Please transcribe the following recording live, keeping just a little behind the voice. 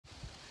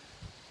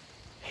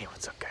Hey,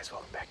 what's up guys?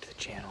 Welcome back to the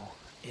channel.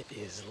 It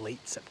is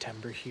late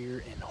September here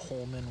in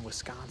Holmen,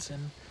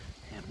 Wisconsin,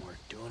 and we're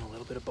doing a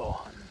little bit of bow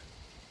hunting.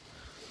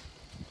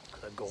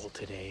 The goal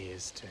today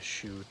is to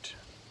shoot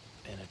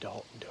an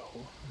adult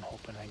doe. I'm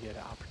hoping I get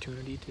an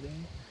opportunity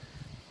today.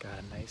 Got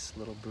a nice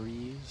little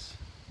breeze.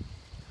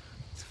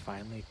 It's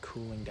finally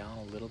cooling down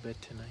a little bit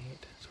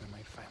tonight, so we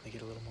might finally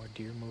get a little more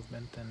deer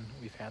movement than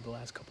we've had the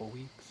last couple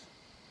weeks.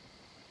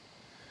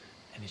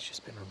 And it's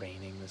just been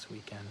raining this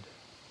weekend.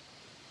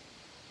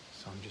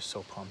 So I'm just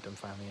so pumped I'm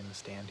finally in the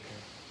stand here.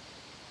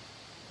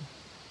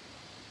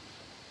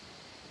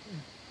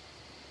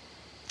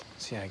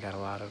 So yeah, I got a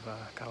lot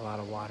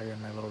of water in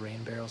my little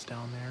rain barrels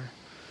down there.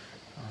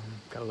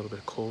 Got a little bit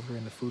of clover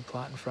in the food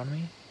plot in front of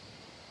me.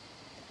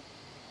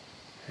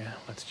 Yeah,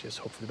 let's just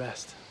hope for the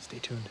best. Stay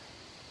tuned.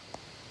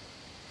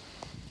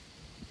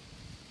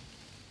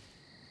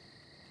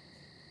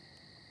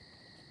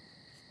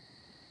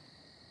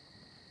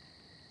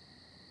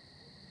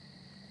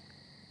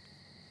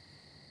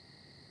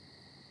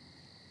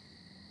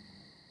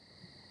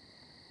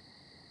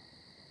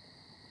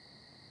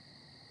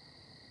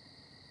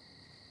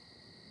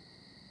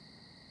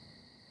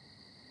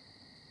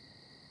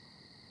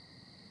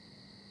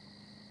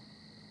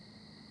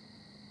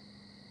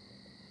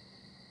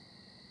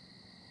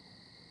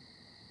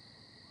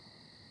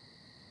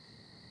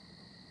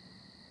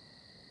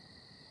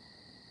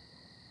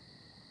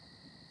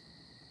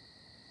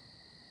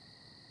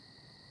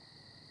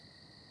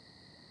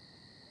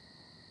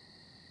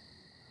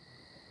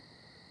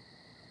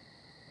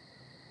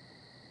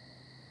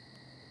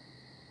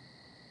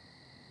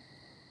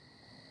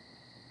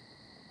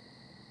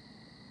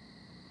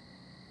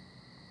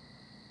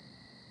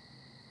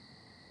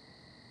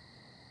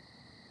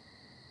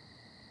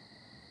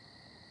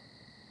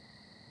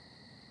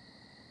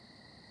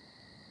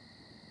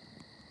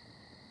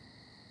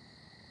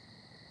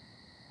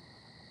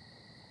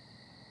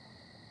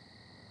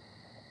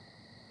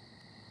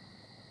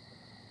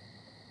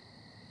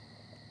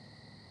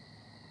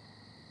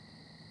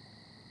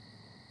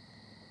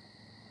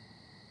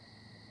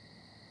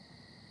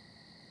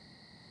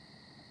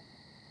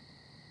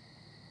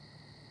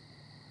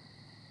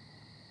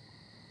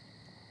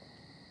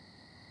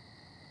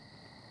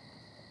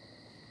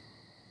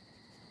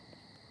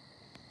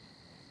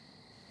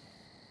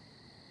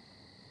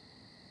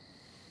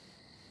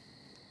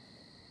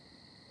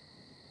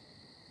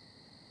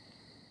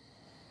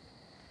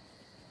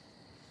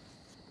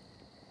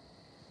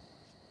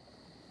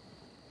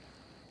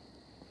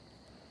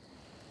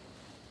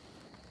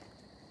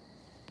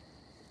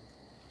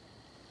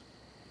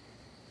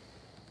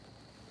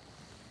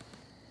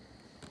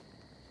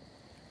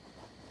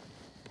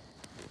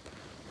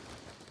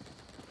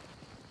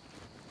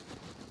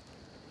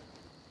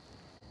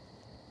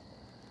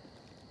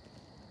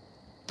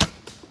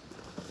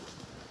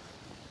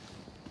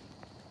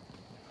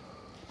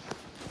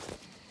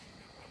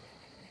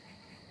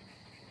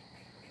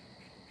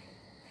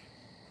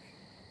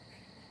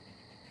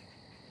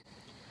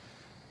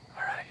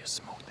 Just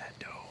smoked that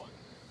doe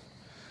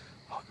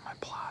out in my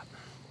plot.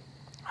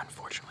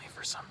 Unfortunately,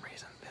 for some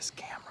reason, this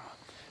camera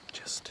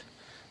just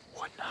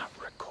would not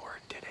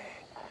record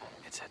today.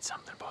 It said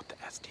something about the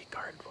SD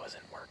card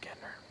wasn't working,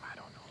 or I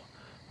don't know.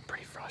 I'm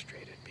pretty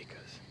frustrated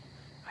because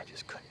I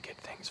just couldn't get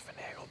things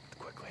finagled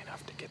quickly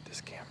enough to get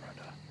this camera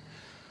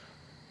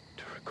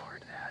to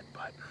record that.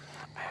 But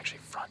I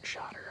actually front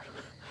shot her.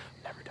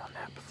 Never done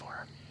that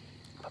before.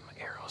 But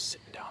my arrow's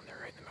sitting down there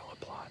right in the middle of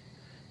the plot.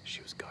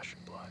 She was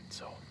gushing blood,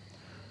 so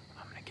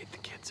I'm gonna get the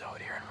kids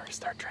out here and we're gonna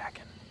start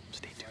tracking.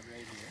 Stay tuned.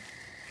 Right here.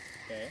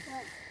 Okay.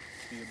 What?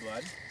 See the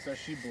blood? So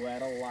she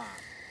bled a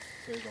lot.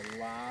 So there's a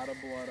lot of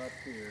blood up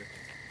here.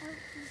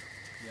 Okay.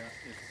 Yeah,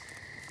 it's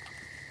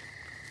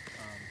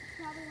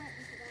probably went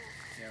into that.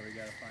 Yeah, we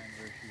gotta find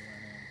where she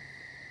went in.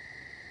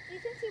 Do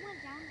you think she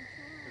went down the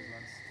trail?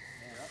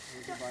 Yeah,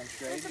 there's a bunch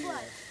right here. The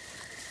blood?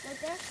 Right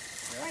there?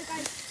 Yeah. Right,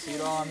 guys. See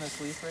it all on this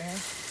leaf right here?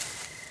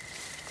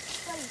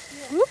 Buddy,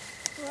 here.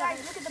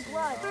 Guys, look at the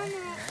blood.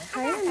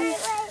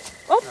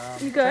 Oh,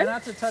 you good? Try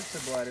not to touch the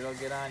blood, it'll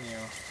get on you.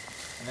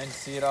 And then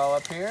see it all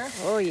up here?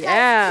 Oh,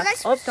 yeah.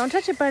 Oh, don't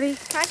touch it, buddy.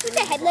 Can I switch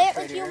the headlamp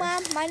with you,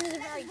 Mom? Mine is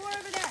very...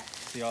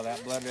 See all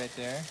that blood right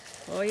there?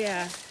 Oh,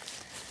 yeah.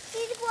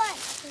 See the blood.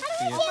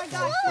 Oh my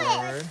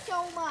gosh,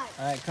 so much.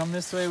 Alright, come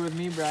this way with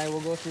me, Bri.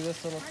 We'll go through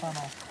this little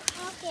tunnel.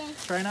 Okay.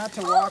 Try not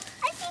to walk...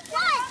 I see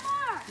blood.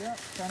 Yeah,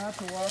 try not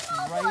to walk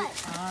right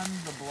on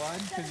the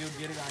blood because you'll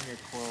get it on your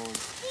clothes.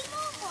 See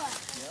more blood.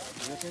 Yeah,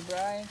 with me,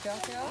 Brian, Cal.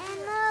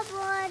 And more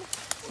blood.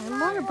 And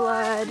more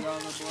blood. See all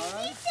the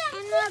blood?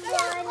 And more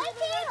blood. Right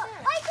there.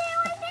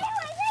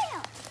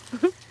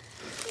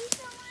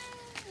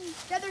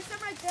 Yeah, there's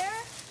some right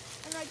there,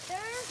 and right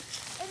there,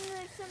 and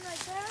there's some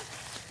right there.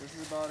 This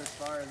is about as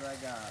far as I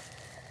got.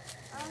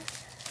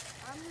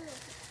 I'm gonna...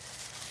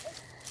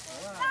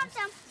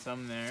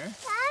 Some there.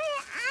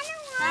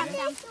 I don't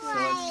want So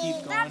let's keep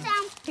going.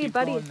 Hey, Keep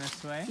buddy, going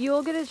this way. you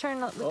will get a turn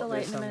with the Oh,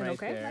 light in a there's minute,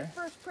 some okay? right there.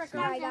 My first prick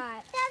I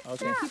got.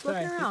 Okay, Keep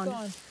looking around.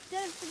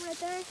 There's some right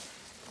there.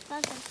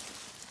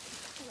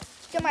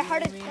 Still, my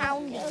heart is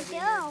pounding. Daddy,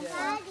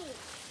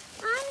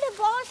 I'm the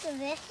boss of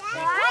this.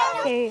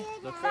 Okay.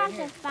 Look right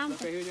here. Look right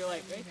here with your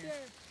light. Right there.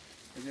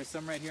 Is there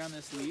some right here on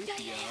this leaf?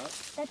 Yeah.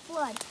 That's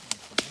blood.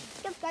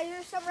 Guys,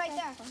 there's some right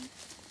there.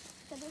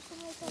 There's some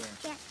right there.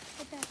 Yeah,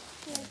 right there.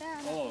 Right there.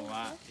 Oh,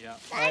 wow. Yeah.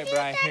 All right,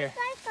 Brian, here.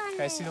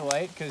 Can I see the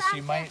light? Because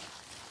she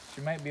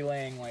might be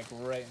laying like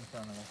right in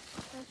front of us.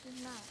 No,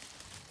 she's not.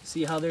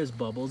 See how there's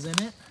bubbles in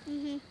it?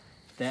 Mm-hmm.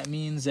 That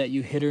means that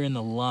you hit her in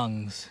the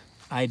lungs.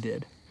 I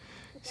did.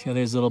 See how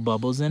there's little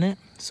bubbles in it?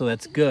 So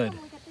that's good.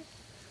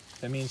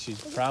 That means she's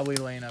probably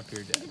laying up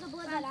here dead. Look at the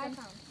blood that I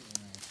found.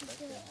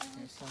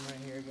 There's some right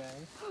here,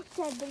 guys.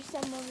 Dad, there's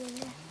some over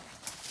there.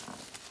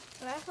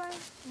 But I find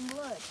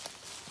blood.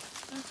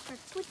 Let's start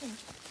switching.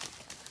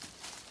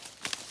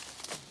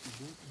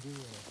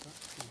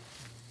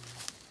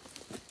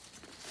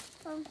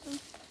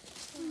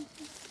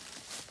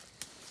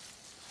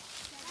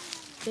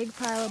 Big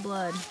pile of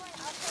blood.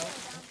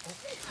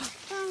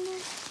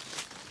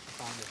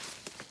 Found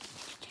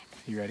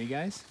her. You ready,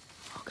 guys?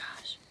 Oh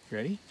gosh. You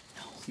ready?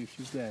 No. See if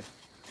she's dead.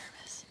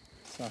 Nervous.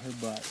 Saw her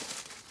butt.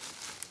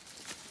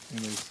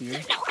 Anybody see her?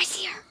 No, I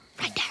see her.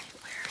 Right there.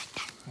 Where? Right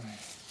there.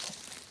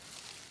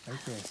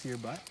 Right there. See her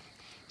butt?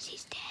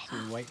 She's dead. See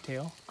her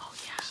whitetail? Oh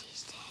yeah.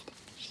 She's dead.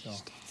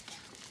 She's dead.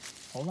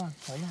 Hold on.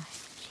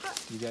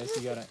 You guys,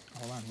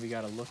 hold on. We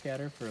gotta look at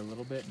her for a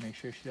little bit and make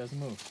sure she doesn't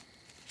move.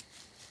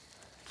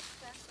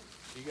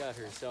 She got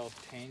herself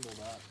tangled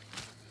up.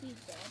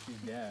 She's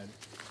dead.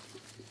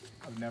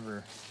 I've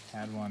never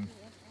had one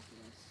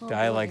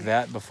die like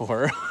that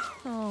before.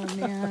 Oh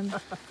man.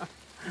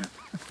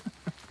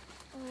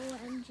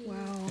 OMG.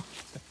 Wow.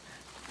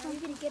 How are you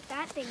going to get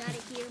that thing out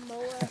of here,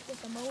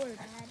 with the mower,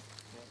 Dad?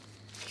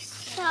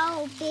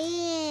 So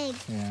big.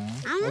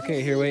 Yeah.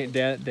 Okay, here, wait.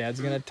 Dad's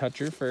gonna touch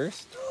her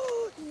first.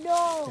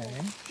 No.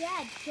 Okay.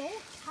 Dad, don't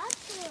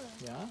touch her.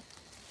 Yeah.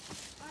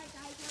 Alright,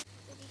 guys.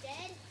 Is he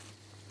dead?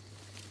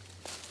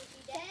 Is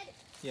he dead?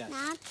 Yes.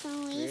 Not so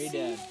Very easy.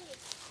 dead.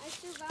 I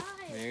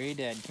survived. Very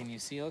dead. Can you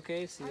see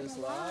okay? See this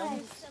log?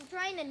 I'm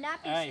trying to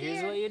not be All right,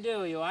 here's what scared. you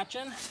do. You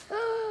watching?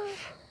 You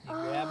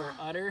grab her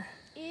udder.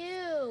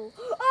 Ew.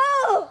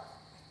 Oh!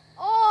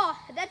 Oh,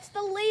 that's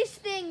the least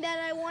thing that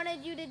I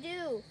wanted you to do.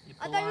 You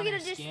I pull thought you on were her gonna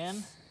just.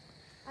 skin.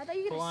 I thought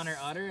you were Pull gonna. on her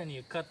udder and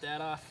you cut that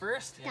off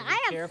first. You Got gotta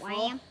be it careful. for You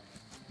you.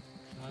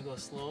 want to go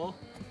slow.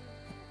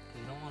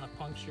 You don't want to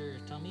puncture your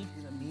tummy.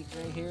 See the meat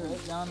right here,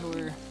 right down to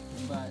her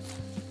butt.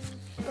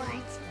 But.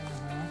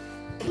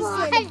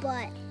 But.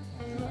 But.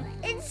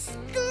 It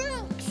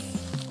stinks.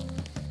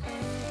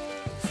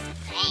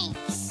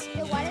 Thanks.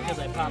 Yo, why did Because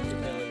I popped your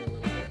belly a little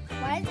bit.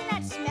 Why doesn't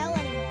that smell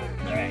anymore?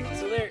 All right,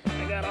 so there,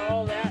 I got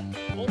all that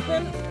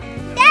open.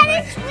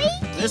 That is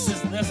sweet. This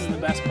is the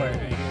best part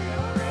right here.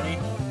 Ready?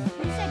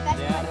 You said best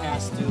Dad part.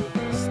 has to